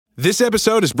This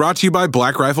episode is brought to you by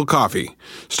Black Rifle Coffee.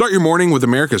 Start your morning with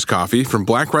America's coffee from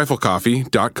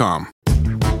blackriflecoffee.com.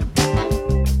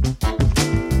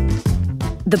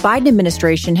 The Biden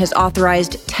administration has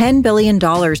authorized $10 billion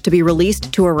to be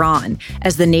released to Iran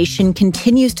as the nation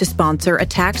continues to sponsor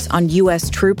attacks on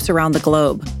U.S. troops around the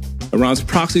globe. Iran's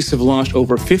proxies have launched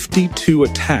over 52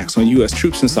 attacks on U.S.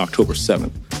 troops since October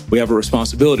 7th. We have a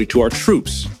responsibility to our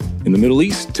troops in the Middle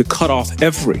East to cut off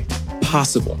every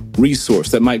possible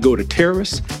resource that might go to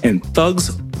terrorists and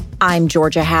thugs. I'm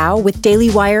Georgia Howe with Daily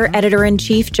Wire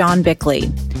editor-in-chief John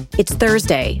Bickley. It's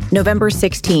Thursday, November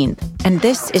 16th, and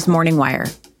this is Morning Wire.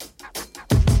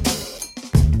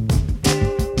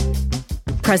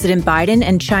 President Biden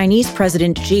and Chinese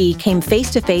President Xi came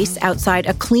face-to-face outside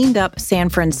a cleaned-up San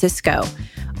Francisco.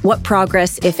 What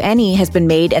progress, if any, has been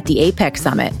made at the APEC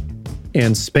summit?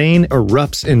 And Spain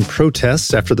erupts in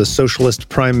protests after the socialist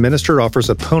prime minister offers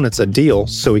opponents a deal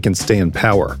so he can stay in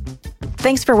power.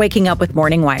 Thanks for waking up with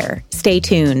Morning Wire. Stay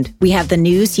tuned. We have the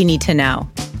news you need to know.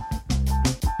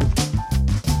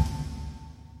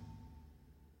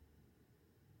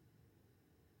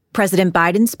 President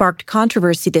Biden sparked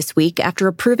controversy this week after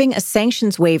approving a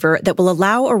sanctions waiver that will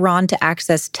allow Iran to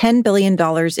access $10 billion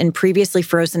in previously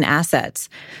frozen assets.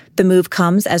 The move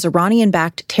comes as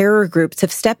Iranian-backed terror groups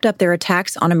have stepped up their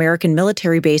attacks on American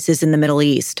military bases in the Middle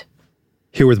East.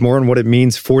 Here with more on what it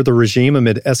means for the regime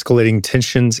amid escalating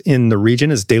tensions in the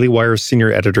region is Daily Wire senior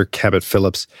editor Cabot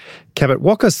Phillips. Cabot,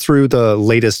 walk us through the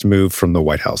latest move from the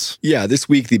White House. Yeah, this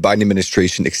week the Biden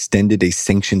administration extended a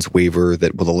sanctions waiver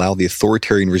that will allow the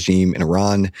authoritarian regime in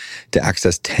Iran to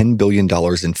access $10 billion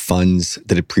in funds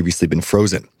that had previously been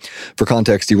frozen. For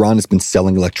context, Iran has been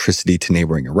selling electricity to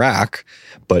neighboring Iraq,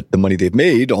 but the money they've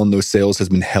made on those sales has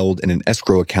been held in an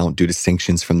escrow account due to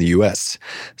sanctions from the U.S.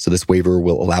 So this waiver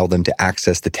will allow them to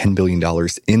access the $10 billion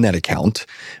in that account,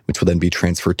 which will then be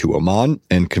transferred to Oman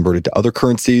and converted to other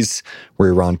currencies where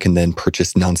Iran can then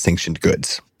purchase non-sanctioned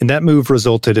goods. And that move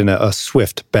resulted in a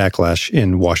swift backlash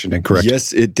in Washington, correct?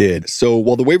 Yes, it did. So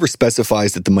while the waiver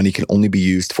specifies that the money can only be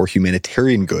used for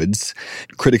humanitarian goods,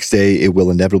 critics say it will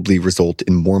inevitably result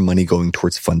in more money going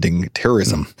towards funding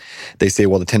terrorism. They say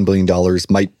while the $10 billion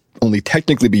might only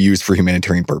technically be used for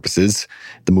humanitarian purposes,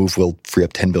 the move will free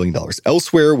up $10 billion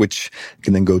elsewhere, which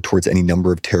can then go towards any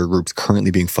number of terror groups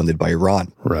currently being funded by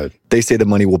Iran. Right. They say the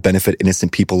money will benefit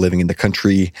innocent people living in the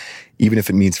country, even if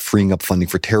it means freeing up funding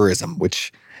for terrorism,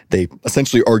 which they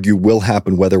essentially argue will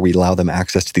happen whether we allow them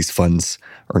access to these funds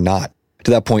or not.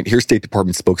 To that point, here's State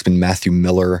Department spokesman Matthew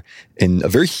Miller in a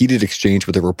very heated exchange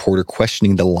with a reporter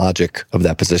questioning the logic of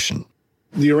that position.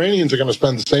 The Iranians are going to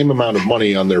spend the same amount of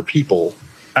money on their people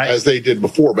as they did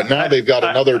before, but now they've got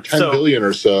another $10 billion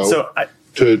or so. I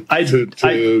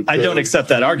don't accept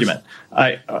that argument.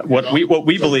 What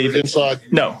we believe inside.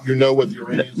 You know what the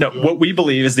Iranians doing? What we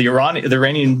believe is the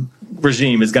Iranian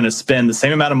regime is going to spend the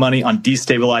same amount of money on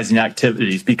destabilizing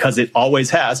activities because it always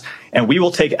has, and we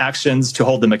will take actions to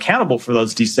hold them accountable for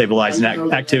those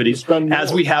destabilizing activities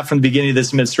as we have from the beginning of this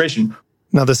administration.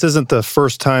 Now, this isn't the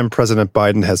first time President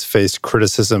Biden has faced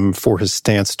criticism for his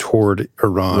stance toward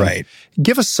Iran. Right.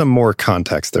 Give us some more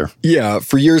context there. Yeah,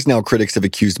 for years now, critics have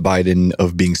accused Biden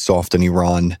of being soft on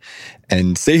Iran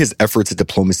and say his efforts at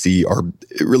diplomacy are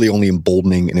really only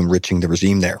emboldening and enriching the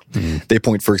regime there. They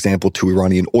point, for example, to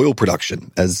Iranian oil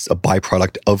production as a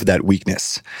byproduct of that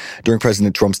weakness. During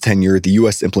President Trump's tenure, the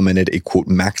U.S. implemented a, quote,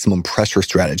 maximum pressure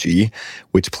strategy,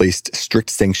 which placed strict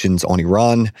sanctions on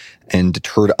Iran and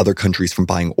deterred other countries from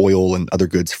buying oil and other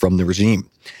goods from the regime.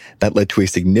 That led to a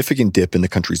significant dip in the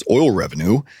country's oil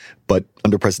revenue. But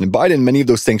under President Biden, many of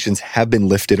those sanctions have been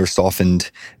lifted or softened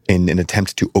in an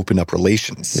attempt to open up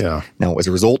relations. Yeah. Now, as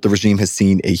a result, the regime has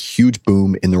seen a huge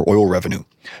boom in their oil revenue.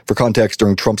 For context,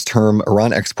 during Trump's term,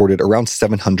 Iran exported around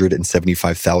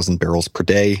 775,000 barrels per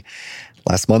day.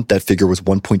 Last month, that figure was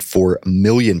 1.4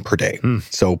 million per day.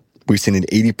 So we've seen an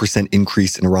 80%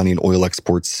 increase in Iranian oil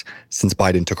exports since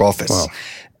Biden took office. Wow.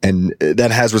 And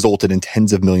that has resulted in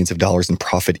tens of millions of dollars in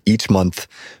profit each month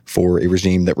for a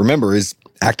regime that, remember, is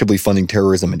actively funding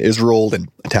terrorism in Israel and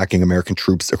attacking American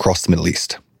troops across the Middle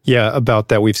East. Yeah, about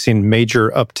that, we've seen major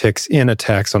upticks in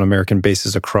attacks on American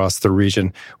bases across the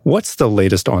region. What's the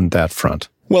latest on that front?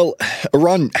 Well,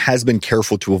 Iran has been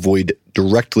careful to avoid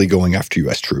directly going after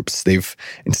U.S. troops. They've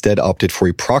instead opted for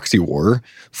a proxy war,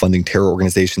 funding terror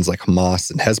organizations like Hamas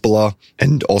and Hezbollah,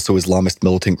 and also Islamist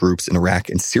militant groups in Iraq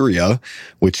and Syria,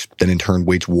 which then in turn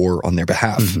wage war on their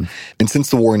behalf. Mm-hmm. And since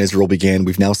the war in Israel began,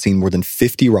 we've now seen more than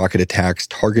 50 rocket attacks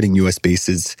targeting U.S.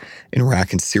 bases in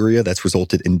Iraq and Syria. That's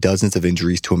resulted in dozens of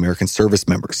injuries to American service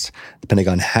members. The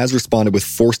Pentagon has responded with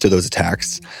force to those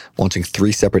attacks, launching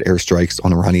 3 separate airstrikes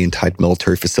on Iranian-tied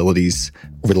military facilities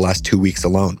over the last 2 weeks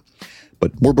alone.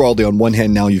 But more broadly, on one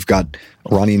hand, now you've got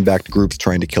Iranian-backed groups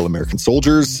trying to kill American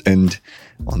soldiers, and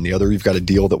on the other, you've got a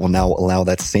deal that will now allow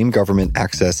that same government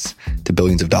access to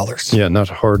billions of dollars. Yeah, not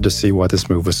hard to see why this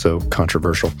move was so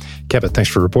controversial. Kevin,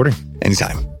 thanks for reporting.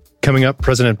 Anytime. Coming up,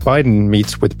 President Biden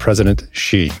meets with President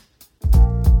Xi.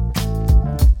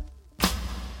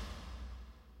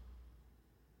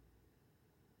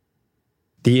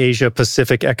 The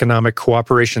Asia-Pacific Economic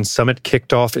Cooperation Summit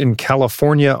kicked off in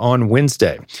California on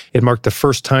Wednesday. It marked the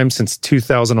first time since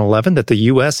 2011 that the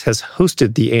U.S. has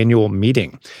hosted the annual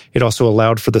meeting. It also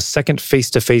allowed for the second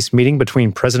face-to-face meeting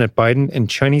between President Biden and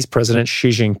Chinese President Xi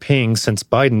Jinping since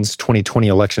Biden's 2020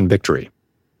 election victory.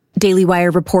 Daily Wire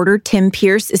reporter Tim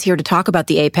Pierce is here to talk about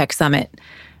the APEC Summit.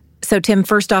 So, Tim,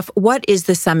 first off, what is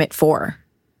the summit for?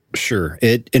 Sure.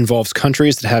 It involves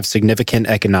countries that have significant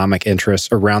economic interests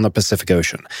around the Pacific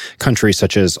Ocean. Countries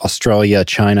such as Australia,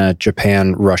 China,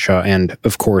 Japan, Russia, and,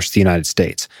 of course, the United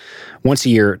States. Once a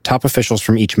year, top officials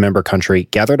from each member country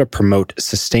gather to promote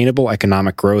sustainable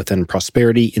economic growth and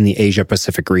prosperity in the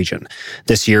Asia-Pacific region.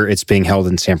 This year, it's being held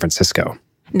in San Francisco.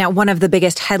 Now, one of the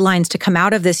biggest headlines to come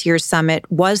out of this year's summit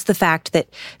was the fact that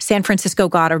San Francisco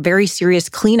got a very serious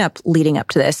cleanup leading up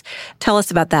to this. Tell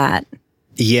us about that.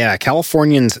 Yeah,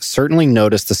 Californians certainly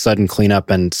noticed the sudden cleanup,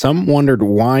 and some wondered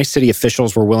why city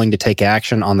officials were willing to take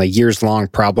action on the years-long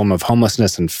problem of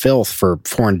homelessness and filth for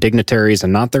foreign dignitaries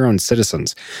and not their own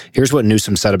citizens. Here's what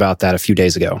Newsom said about that a few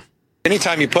days ago.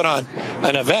 Anytime you put on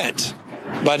an event,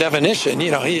 by definition,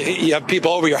 you have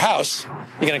people over your house,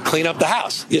 you're going to clean up the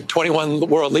house. You have 21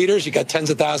 world leaders, you got tens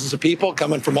of thousands of people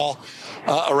coming from all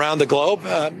around the globe.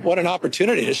 What an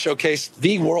opportunity to showcase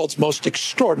the world's most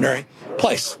extraordinary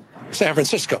place. San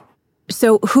Francisco.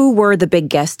 So who were the big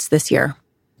guests this year?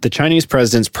 The Chinese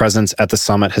president's presence at the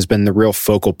summit has been the real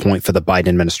focal point for the Biden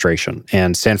administration,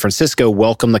 and San Francisco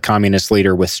welcomed the communist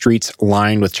leader with streets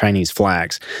lined with Chinese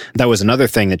flags. That was another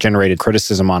thing that generated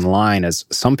criticism online, as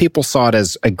some people saw it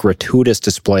as a gratuitous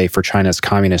display for China's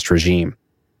communist regime.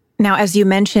 Now, as you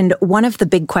mentioned, one of the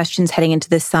big questions heading into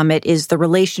this summit is the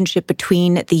relationship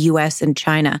between the U.S. and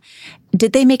China.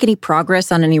 Did they make any progress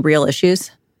on any real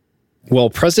issues?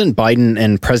 Well, President Biden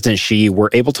and President Xi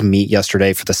were able to meet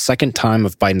yesterday for the second time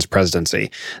of Biden's presidency.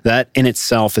 That in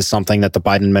itself is something that the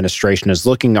Biden administration is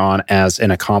looking on as an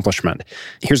accomplishment.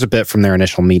 Here's a bit from their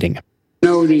initial meeting.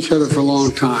 We've known each other for a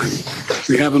long time.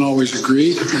 We haven't always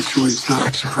agreed. That's always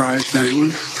not a surprise to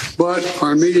anyone. But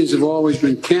our meetings have always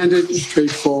been candid,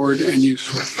 straightforward, and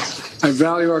useful. I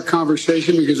value our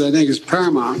conversation because I think it's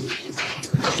paramount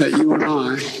that you and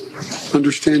I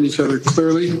understand each other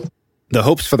clearly. The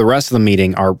hopes for the rest of the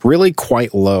meeting are really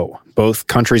quite low. Both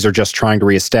countries are just trying to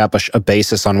reestablish a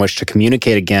basis on which to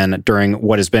communicate again during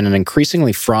what has been an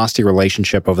increasingly frosty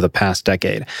relationship over the past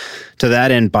decade. To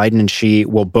that end, Biden and Xi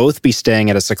will both be staying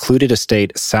at a secluded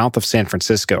estate south of San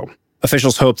Francisco.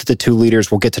 Officials hope that the two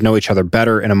leaders will get to know each other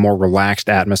better in a more relaxed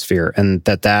atmosphere, and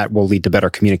that will lead to better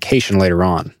communication later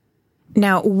on.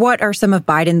 Now, what are some of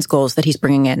Biden's goals that he's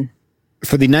bringing in?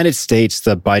 For the United States,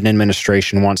 the Biden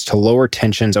administration wants to lower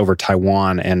tensions over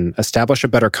Taiwan and establish a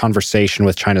better conversation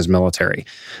with China's military.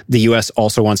 The U.S.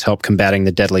 also wants help combating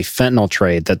the deadly fentanyl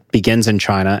trade that begins in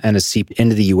China and has seeped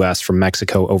into the U.S. from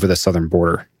Mexico over the southern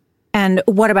border. And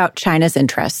what about China's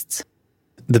interests?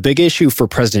 The big issue for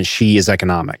President Xi is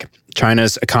economic.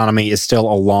 China's economy is still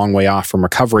a long way off from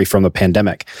recovery from the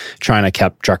pandemic. China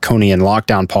kept draconian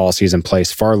lockdown policies in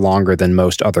place far longer than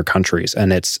most other countries,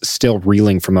 and it's still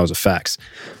reeling from those effects.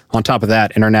 On top of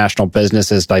that, international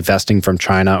business is divesting from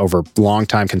China over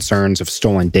longtime concerns of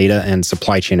stolen data and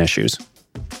supply chain issues.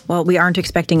 Well, we aren't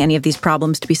expecting any of these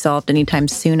problems to be solved anytime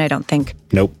soon, I don't think.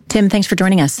 Nope. Tim, thanks for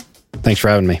joining us. Thanks for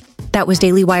having me. That was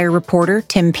Daily Wire reporter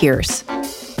Tim Pierce.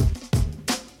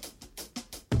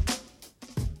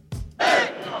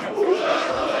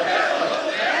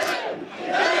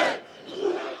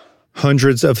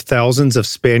 Hundreds of thousands of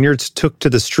Spaniards took to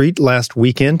the street last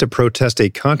weekend to protest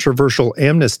a controversial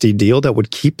amnesty deal that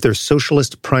would keep their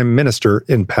socialist prime minister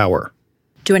in power.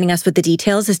 Joining us with the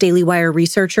details is Daily Wire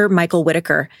researcher Michael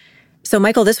Whitaker. So,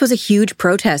 Michael, this was a huge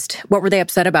protest. What were they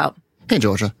upset about? Hey,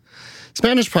 Georgia.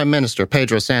 Spanish Prime Minister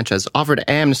Pedro Sanchez offered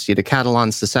amnesty to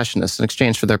Catalan secessionists in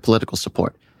exchange for their political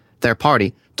support. their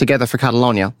party, Together for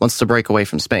Catalonia, wants to break away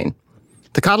from Spain.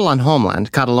 The Catalan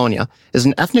homeland, Catalonia, is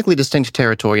an ethnically distinct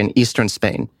territory in eastern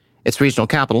Spain. Its regional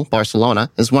capital,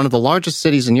 Barcelona, is one of the largest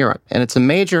cities in Europe, and it's a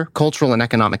major cultural and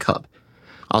economic hub.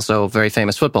 Also, a very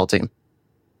famous football team.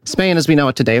 Spain, as we know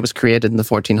it today, was created in the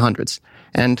 1400s,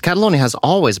 and Catalonia has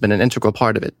always been an integral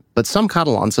part of it, but some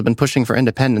Catalans have been pushing for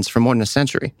independence for more than a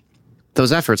century.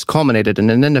 Those efforts culminated in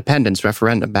an independence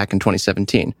referendum back in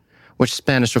 2017, which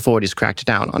Spanish authorities cracked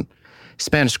down on.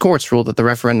 Spanish courts ruled that the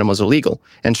referendum was illegal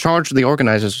and charged the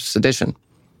organizers with sedition.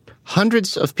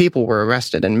 Hundreds of people were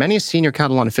arrested, and many senior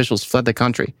Catalan officials fled the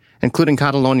country, including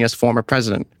Catalonia's former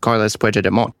president, Carles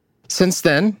Puigdemont. Since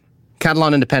then,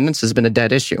 Catalan independence has been a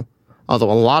dead issue,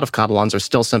 although a lot of Catalans are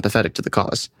still sympathetic to the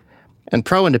cause. And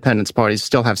pro-independence parties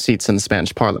still have seats in the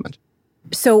Spanish parliament.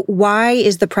 So why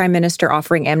is the prime minister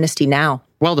offering amnesty now?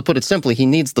 Well, to put it simply, he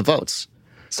needs the votes.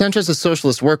 Sanchez's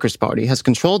Socialist Workers' Party has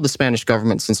controlled the Spanish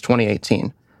government since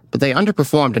 2018, but they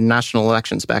underperformed in national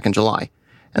elections back in July,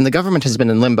 and the government has been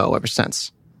in limbo ever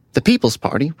since. The People's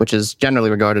Party, which is generally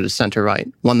regarded as center-right,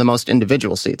 won the most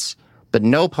individual seats, but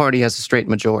no party has a straight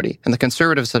majority, and the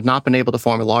Conservatives have not been able to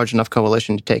form a large enough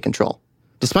coalition to take control.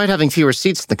 Despite having fewer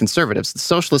seats than the Conservatives, the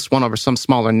Socialists won over some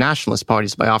smaller nationalist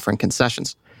parties by offering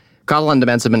concessions. Catalan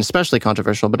demands have been especially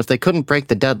controversial, but if they couldn't break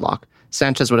the deadlock,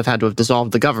 Sanchez would have had to have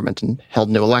dissolved the government and held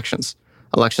new elections.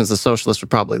 Elections the Socialists would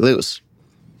probably lose.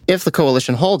 If the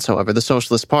coalition holds, however, the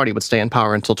Socialist Party would stay in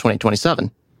power until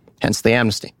 2027, hence the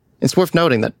amnesty. It's worth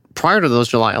noting that prior to those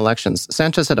July elections,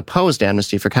 Sanchez had opposed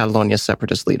amnesty for Catalonia's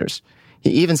separatist leaders.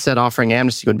 He even said offering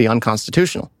amnesty would be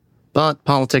unconstitutional. But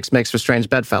politics makes for strange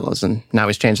bedfellows, and now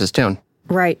he's changed his tune.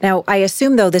 Right. Now, I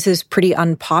assume, though, this is pretty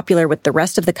unpopular with the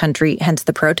rest of the country, hence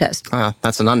the protest.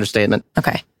 That's an understatement.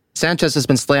 Okay. Sanchez has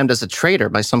been slammed as a traitor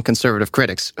by some conservative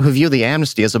critics who view the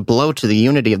amnesty as a blow to the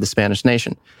unity of the Spanish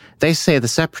nation. They say the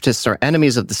separatists are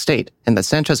enemies of the state and that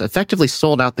Sanchez effectively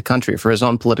sold out the country for his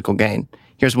own political gain.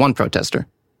 Here's one protester.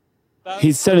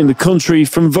 He's selling the country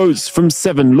from votes from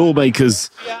 7 lawmakers.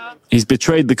 He's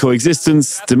betrayed the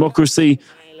coexistence, democracy,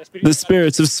 the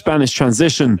spirit of Spanish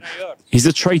transition. He's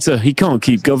a traitor. He can't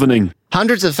keep governing.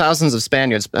 Hundreds of thousands of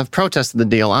Spaniards have protested the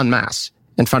deal en masse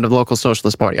in front of local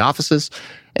Socialist Party offices,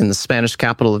 in the Spanish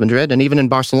capital of Madrid, and even in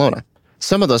Barcelona.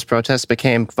 Some of those protests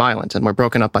became violent and were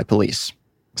broken up by police.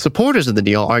 Supporters of the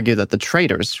deal argue that the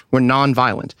traitors were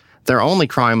non-violent. Their only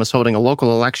crime was holding a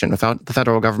local election without the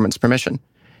federal government's permission.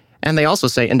 And they also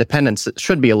say independence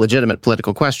should be a legitimate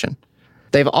political question.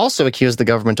 They've also accused the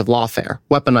government of lawfare,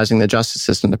 weaponizing the justice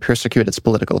system to persecute its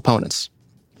political opponents.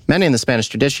 Many in the Spanish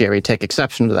judiciary take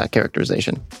exception to that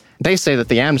characterization. They say that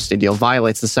the amnesty deal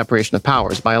violates the separation of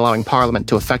powers by allowing Parliament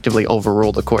to effectively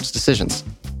overrule the court's decisions.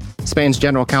 Spain's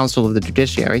General Council of the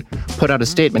Judiciary put out a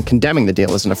statement condemning the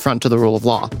deal as an affront to the rule of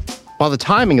law. While the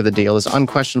timing of the deal is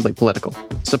unquestionably political,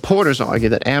 supporters argue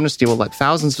that amnesty will let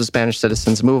thousands of Spanish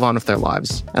citizens move on with their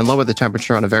lives and lower the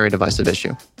temperature on a very divisive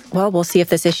issue. Well, we'll see if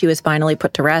this issue is finally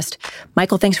put to rest.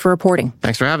 Michael, thanks for reporting.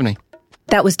 Thanks for having me.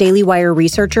 That was Daily Wire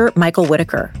researcher Michael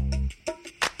Whitaker.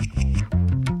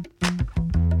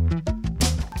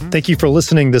 Thank you for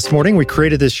listening this morning. We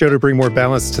created this show to bring more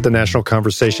balance to the national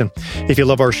conversation. If you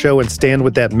love our show and stand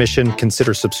with that mission,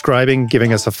 consider subscribing,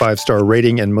 giving us a 5-star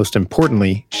rating, and most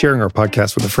importantly, sharing our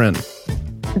podcast with a friend.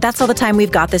 That's all the time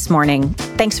we've got this morning.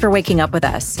 Thanks for waking up with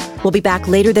us. We'll be back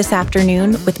later this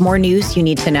afternoon with more news you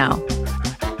need to know.